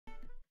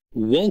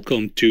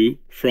Welcome to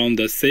From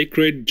the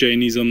Sacred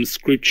Jainism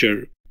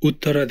Scripture,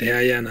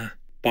 Uttaradhyayana,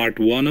 Part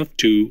 1 of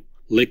 2,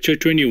 Lecture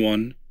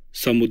 21,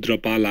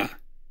 Samudrapala.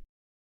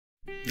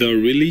 The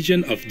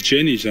religion of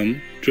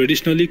Jainism,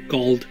 traditionally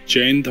called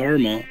Jain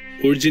Dharma,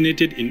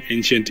 originated in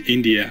ancient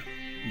India.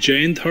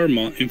 Jain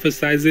Dharma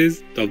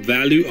emphasizes the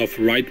value of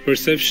right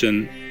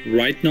perception,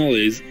 right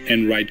knowledge,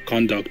 and right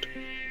conduct.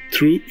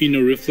 Through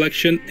inner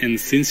reflection and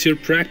sincere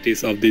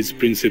practice of these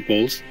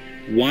principles,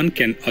 one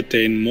can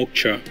attain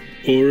moksha,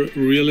 or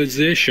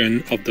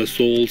realization of the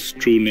soul's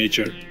true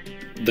nature.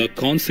 The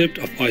concept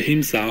of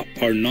ahimsa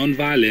or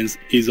non-violence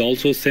is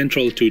also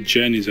central to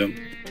Jainism.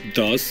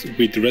 Thus,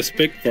 with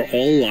respect for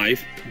all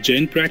life,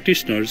 Jain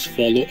practitioners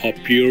follow a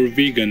pure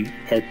vegan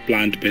or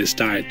plant-based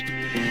diet.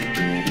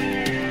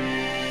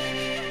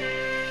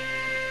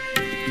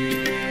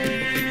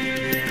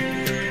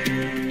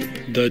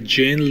 The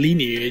Jain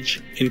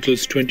lineage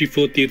includes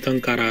 24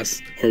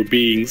 Tirthankaras or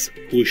beings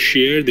who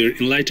share their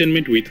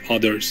enlightenment with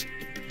others.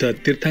 The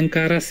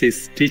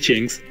Tirthankaras'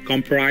 teachings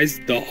comprise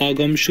the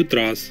Agam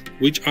Sutras,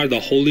 which are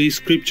the holy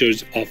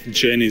scriptures of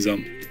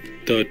Jainism.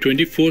 The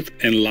 24th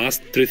and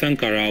last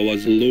Tirthankara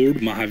was Lord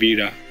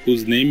Mahavira,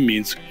 whose name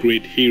means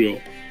great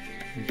hero.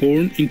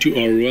 Born into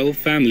a royal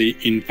family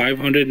in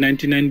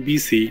 599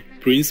 BC,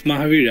 Prince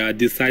Mahavira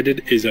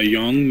decided as a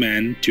young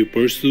man to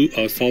pursue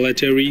a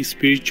solitary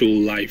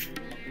spiritual life.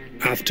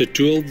 After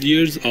 12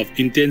 years of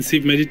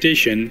intensive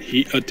meditation,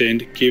 he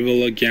attained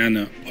Kevala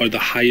Jnana, or the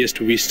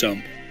highest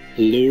wisdom.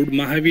 Lord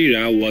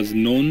Mahavira was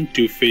known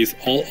to face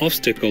all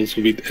obstacles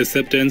with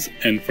acceptance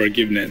and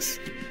forgiveness.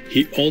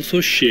 He also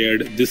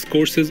shared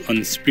discourses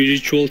on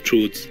spiritual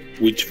truths,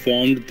 which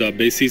formed the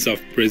basis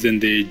of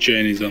present-day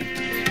Jainism.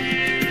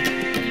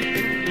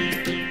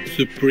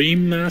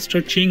 Supreme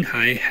Master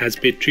Qinghai has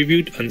paid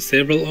tribute on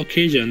several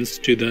occasions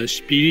to the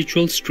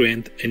spiritual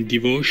strength and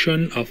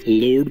devotion of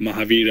Lord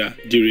Mahavira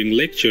during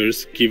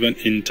lectures given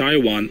in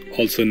Taiwan,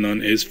 also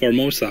known as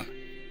Formosa.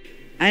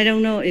 I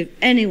don't know if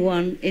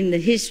anyone in the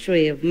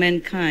history of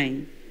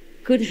mankind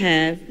could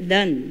have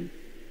done,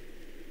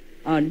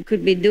 or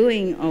could be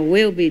doing, or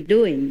will be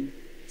doing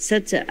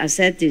such an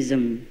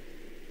asceticism,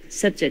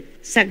 such a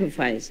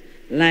sacrifice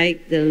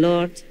like the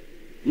Lord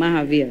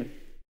Mahavira.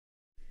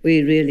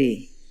 We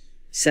really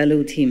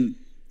salute him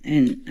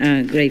and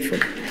are grateful.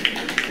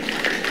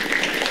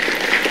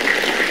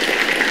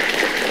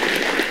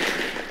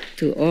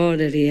 To all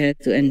that he had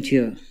to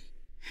endure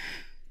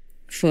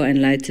for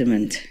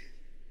enlightenment,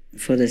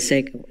 for the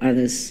sake of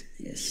others,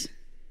 yes.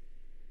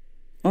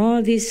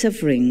 All these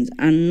sufferings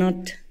are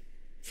not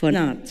for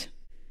naught.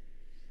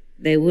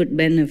 They would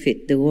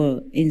benefit the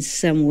world in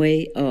some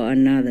way or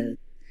another,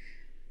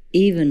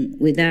 even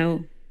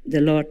without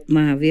the Lord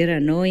Mahavira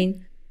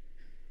knowing,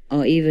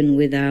 or even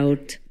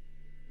without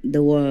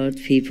the world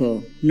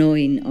people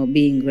knowing or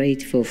being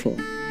grateful for.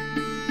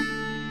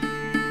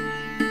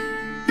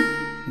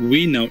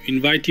 We now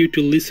invite you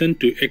to listen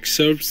to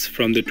excerpts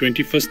from the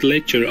 21st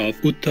lecture of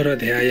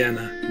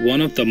Uttaradhyayana, one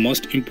of the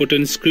most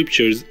important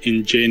scriptures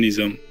in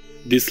Jainism.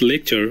 This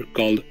lecture,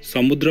 called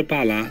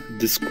Samudrapala,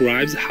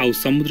 describes how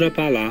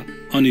Samudrapala,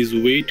 on his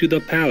way to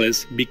the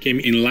palace, became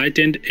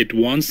enlightened at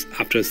once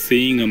after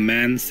seeing a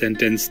man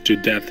sentenced to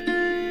death.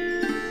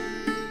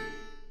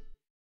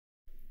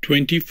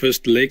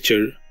 21st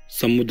lecture,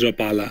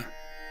 Samudrapala.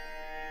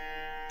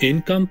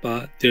 In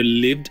Kampa, there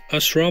lived a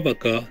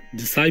Shravaka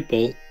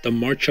disciple, the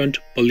merchant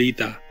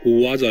Palita,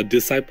 who was a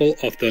disciple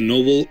of the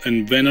noble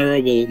and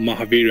venerable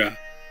Mahavira.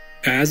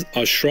 As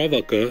a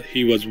Shravaka,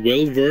 he was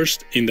well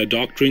versed in the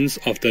doctrines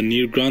of the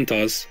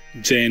Nirgranthas,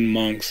 Jain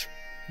monks.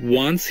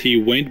 Once he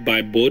went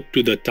by boat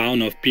to the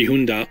town of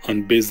Pihunda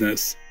on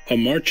business. A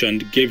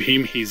merchant gave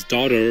him his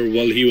daughter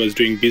while he was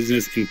doing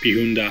business in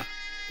Pihunda.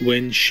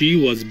 When she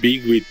was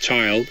big with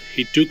child,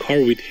 he took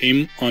her with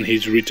him on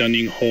his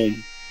returning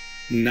home.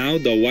 Now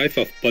the wife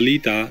of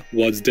Palita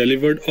was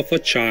delivered of a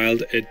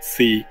child at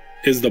sea.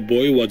 As the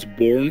boy was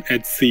born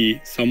at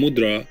sea,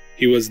 Samudra,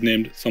 he was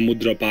named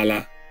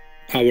Samudrapala.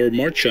 Our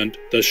merchant,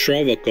 the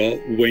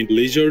Shravaka, went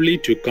leisurely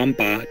to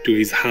Kampa to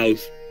his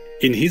house.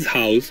 In his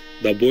house,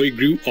 the boy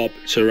grew up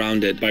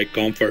surrounded by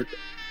comfort.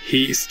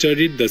 He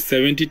studied the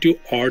 72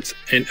 arts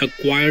and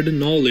acquired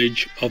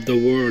knowledge of the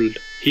world.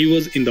 He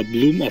was in the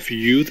bloom of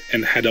youth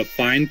and had a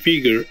fine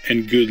figure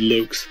and good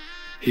looks.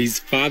 His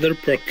father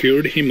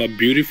procured him a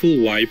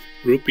beautiful wife,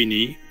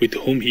 Rupini, with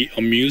whom he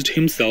amused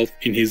himself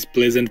in his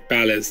pleasant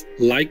palace,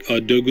 like a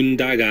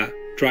Dogundaga,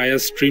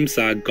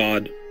 Triyastrimsa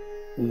god.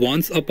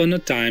 Once upon a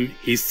time,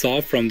 he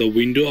saw from the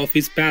window of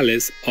his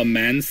palace a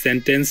man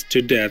sentenced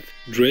to death,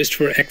 dressed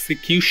for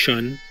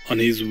execution, on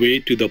his way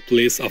to the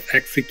place of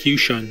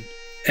execution.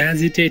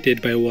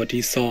 Agitated by what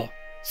he saw,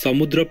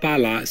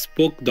 Samudrapala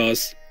spoke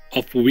thus,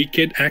 "Of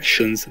wicked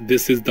actions,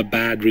 this is the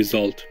bad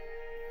result."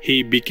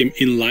 He became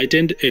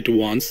enlightened at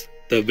once,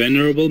 the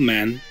venerable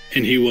man,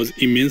 and he was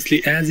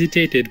immensely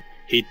agitated.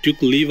 He took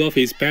leave of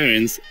his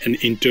parents and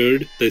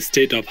entered the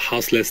state of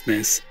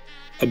houselessness.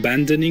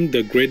 Abandoning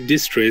the great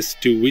distress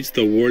to which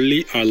the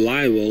worldly are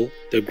liable,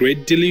 the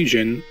great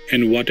delusion,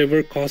 and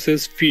whatever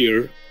causes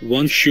fear,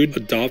 one should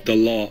adopt the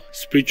law,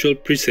 spiritual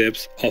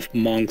precepts of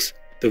monks,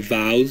 the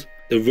vows,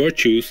 the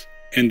virtues,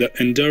 and the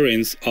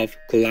endurance of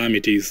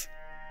calamities.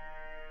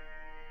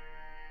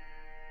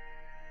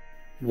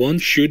 One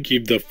should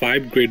keep the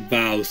 5 great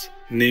vows,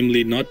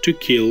 namely not to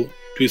kill,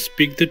 to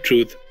speak the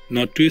truth,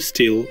 not to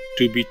steal,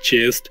 to be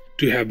chaste,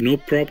 to have no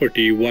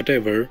property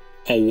whatever.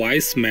 A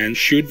wise man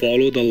should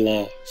follow the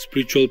law,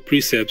 spiritual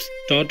precepts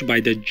taught by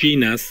the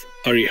genus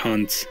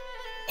Arihants.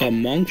 A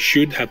monk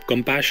should have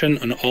compassion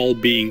on all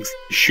beings,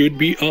 should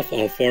be of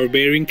a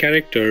forbearing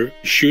character,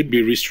 should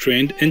be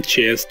restrained and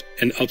chaste,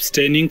 and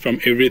abstaining from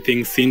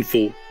everything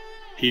sinful.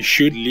 He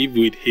should live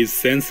with his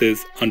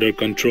senses under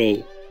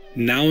control.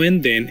 Now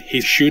and then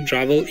he should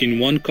travel in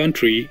one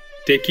country,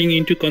 taking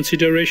into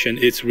consideration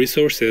its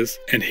resources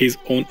and his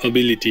own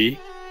ability.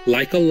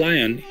 Like a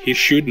lion, he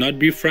should not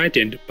be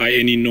frightened by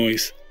any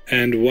noise,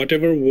 and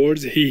whatever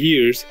words he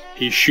hears,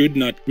 he should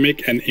not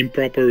make an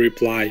improper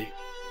reply.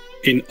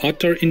 In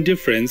utter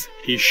indifference,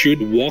 he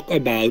should walk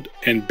about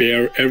and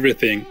bear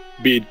everything,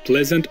 be it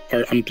pleasant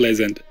or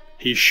unpleasant.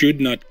 He should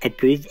not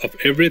approve of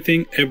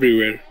everything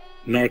everywhere,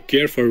 nor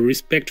care for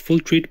respectful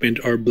treatment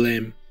or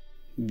blame.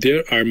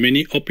 There are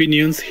many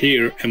opinions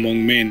here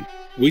among men,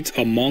 which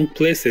a monk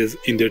places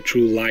in their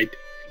true light.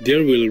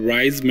 There will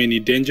rise many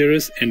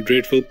dangerous and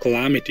dreadful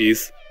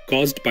calamities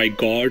caused by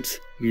gods,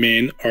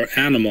 men, or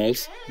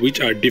animals,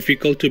 which are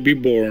difficult to be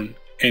borne,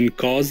 and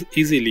cause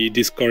easily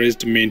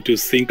discouraged men to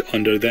sink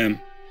under them.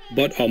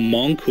 But a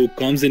monk who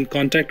comes in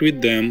contact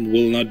with them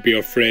will not be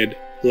afraid,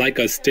 like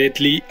a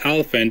stately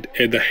elephant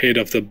at the head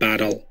of the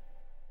battle.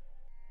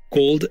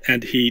 Cold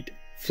and heat,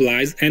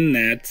 flies and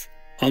gnats,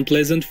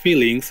 unpleasant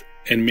feelings,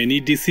 and many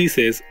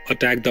diseases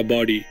attack the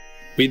body.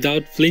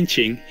 Without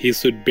flinching, he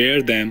should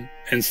bear them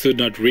and should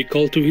not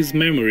recall to his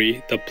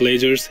memory the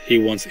pleasures he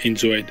once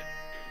enjoyed.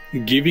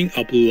 Giving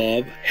up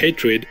love,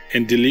 hatred,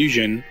 and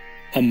delusion,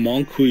 a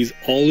monk who is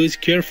always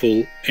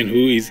careful and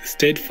who is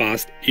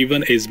steadfast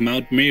even as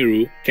Mount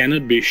Meru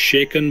cannot be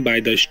shaken by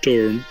the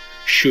storm,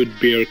 should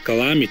bear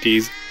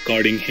calamities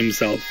guarding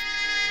himself.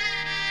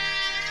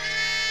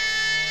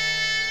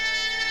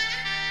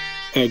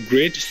 A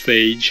great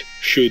sage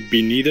should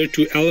be neither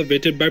too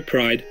elevated by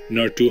pride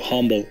nor too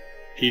humble.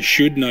 He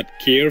should not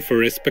care for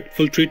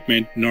respectful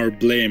treatment nor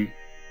blame.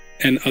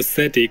 An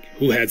ascetic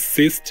who has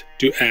ceased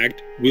to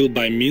act will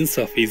by means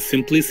of his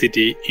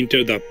simplicity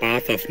enter the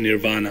path of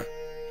nirvana.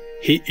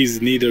 He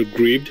is neither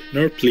grieved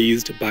nor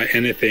pleased by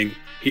anything.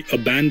 He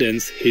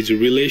abandons his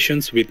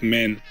relations with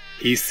men.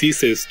 He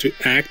ceases to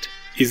act,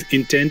 is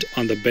intent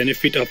on the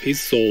benefit of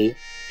his soul.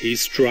 He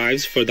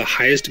strives for the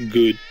highest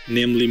good,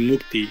 namely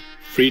mukti,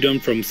 freedom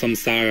from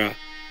samsara,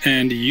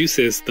 and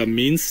uses the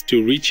means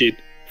to reach it,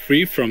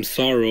 free from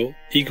sorrow,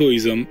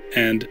 egoism,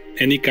 and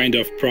any kind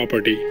of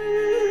property.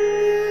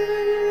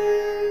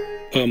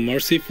 A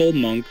merciful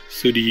monk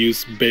should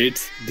use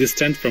beds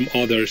distant from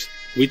others,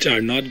 which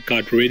are not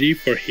got ready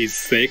for his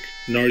sake,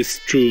 nor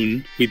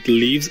strewn with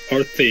leaves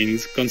or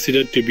things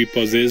considered to be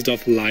possessed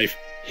of life.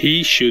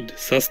 He should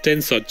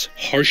sustain such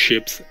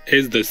hardships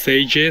as the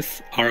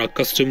sages are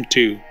accustomed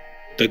to.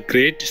 The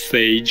great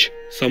sage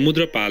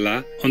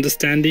Samudrapala,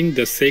 understanding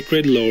the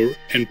sacred lore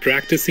and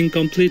practicing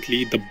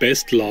completely the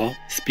best law,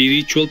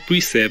 spiritual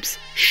precepts,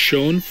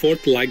 shone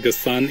forth like the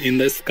sun in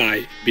the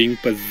sky, being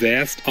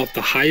possessed of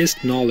the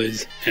highest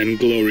knowledge and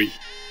glory.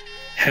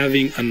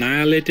 Having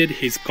annihilated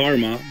his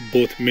karma,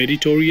 both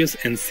meritorious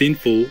and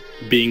sinful,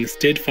 being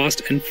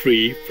steadfast and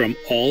free from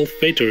all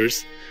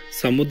fetters,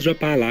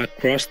 Samudrapala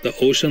crossed the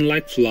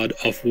ocean-like flood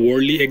of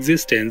worldly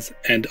existence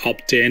and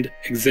obtained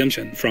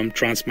exemption from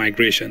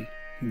transmigration.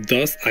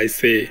 Thus I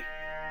say,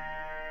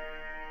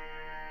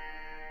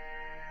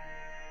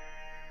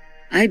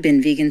 I've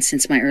been vegan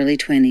since my early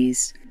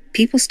 20s.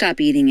 People stop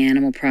eating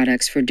animal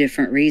products for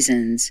different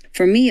reasons.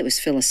 For me, it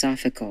was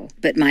philosophical,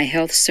 but my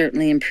health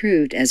certainly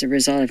improved as a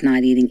result of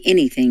not eating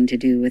anything to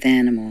do with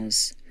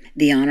animals.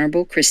 The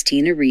Honorable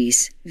Christina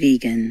Reese,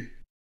 vegan.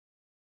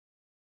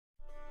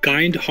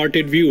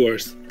 Kind-hearted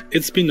viewers,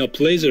 it's been a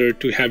pleasure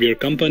to have your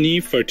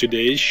company for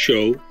today's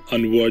show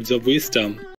on Words of Wisdom.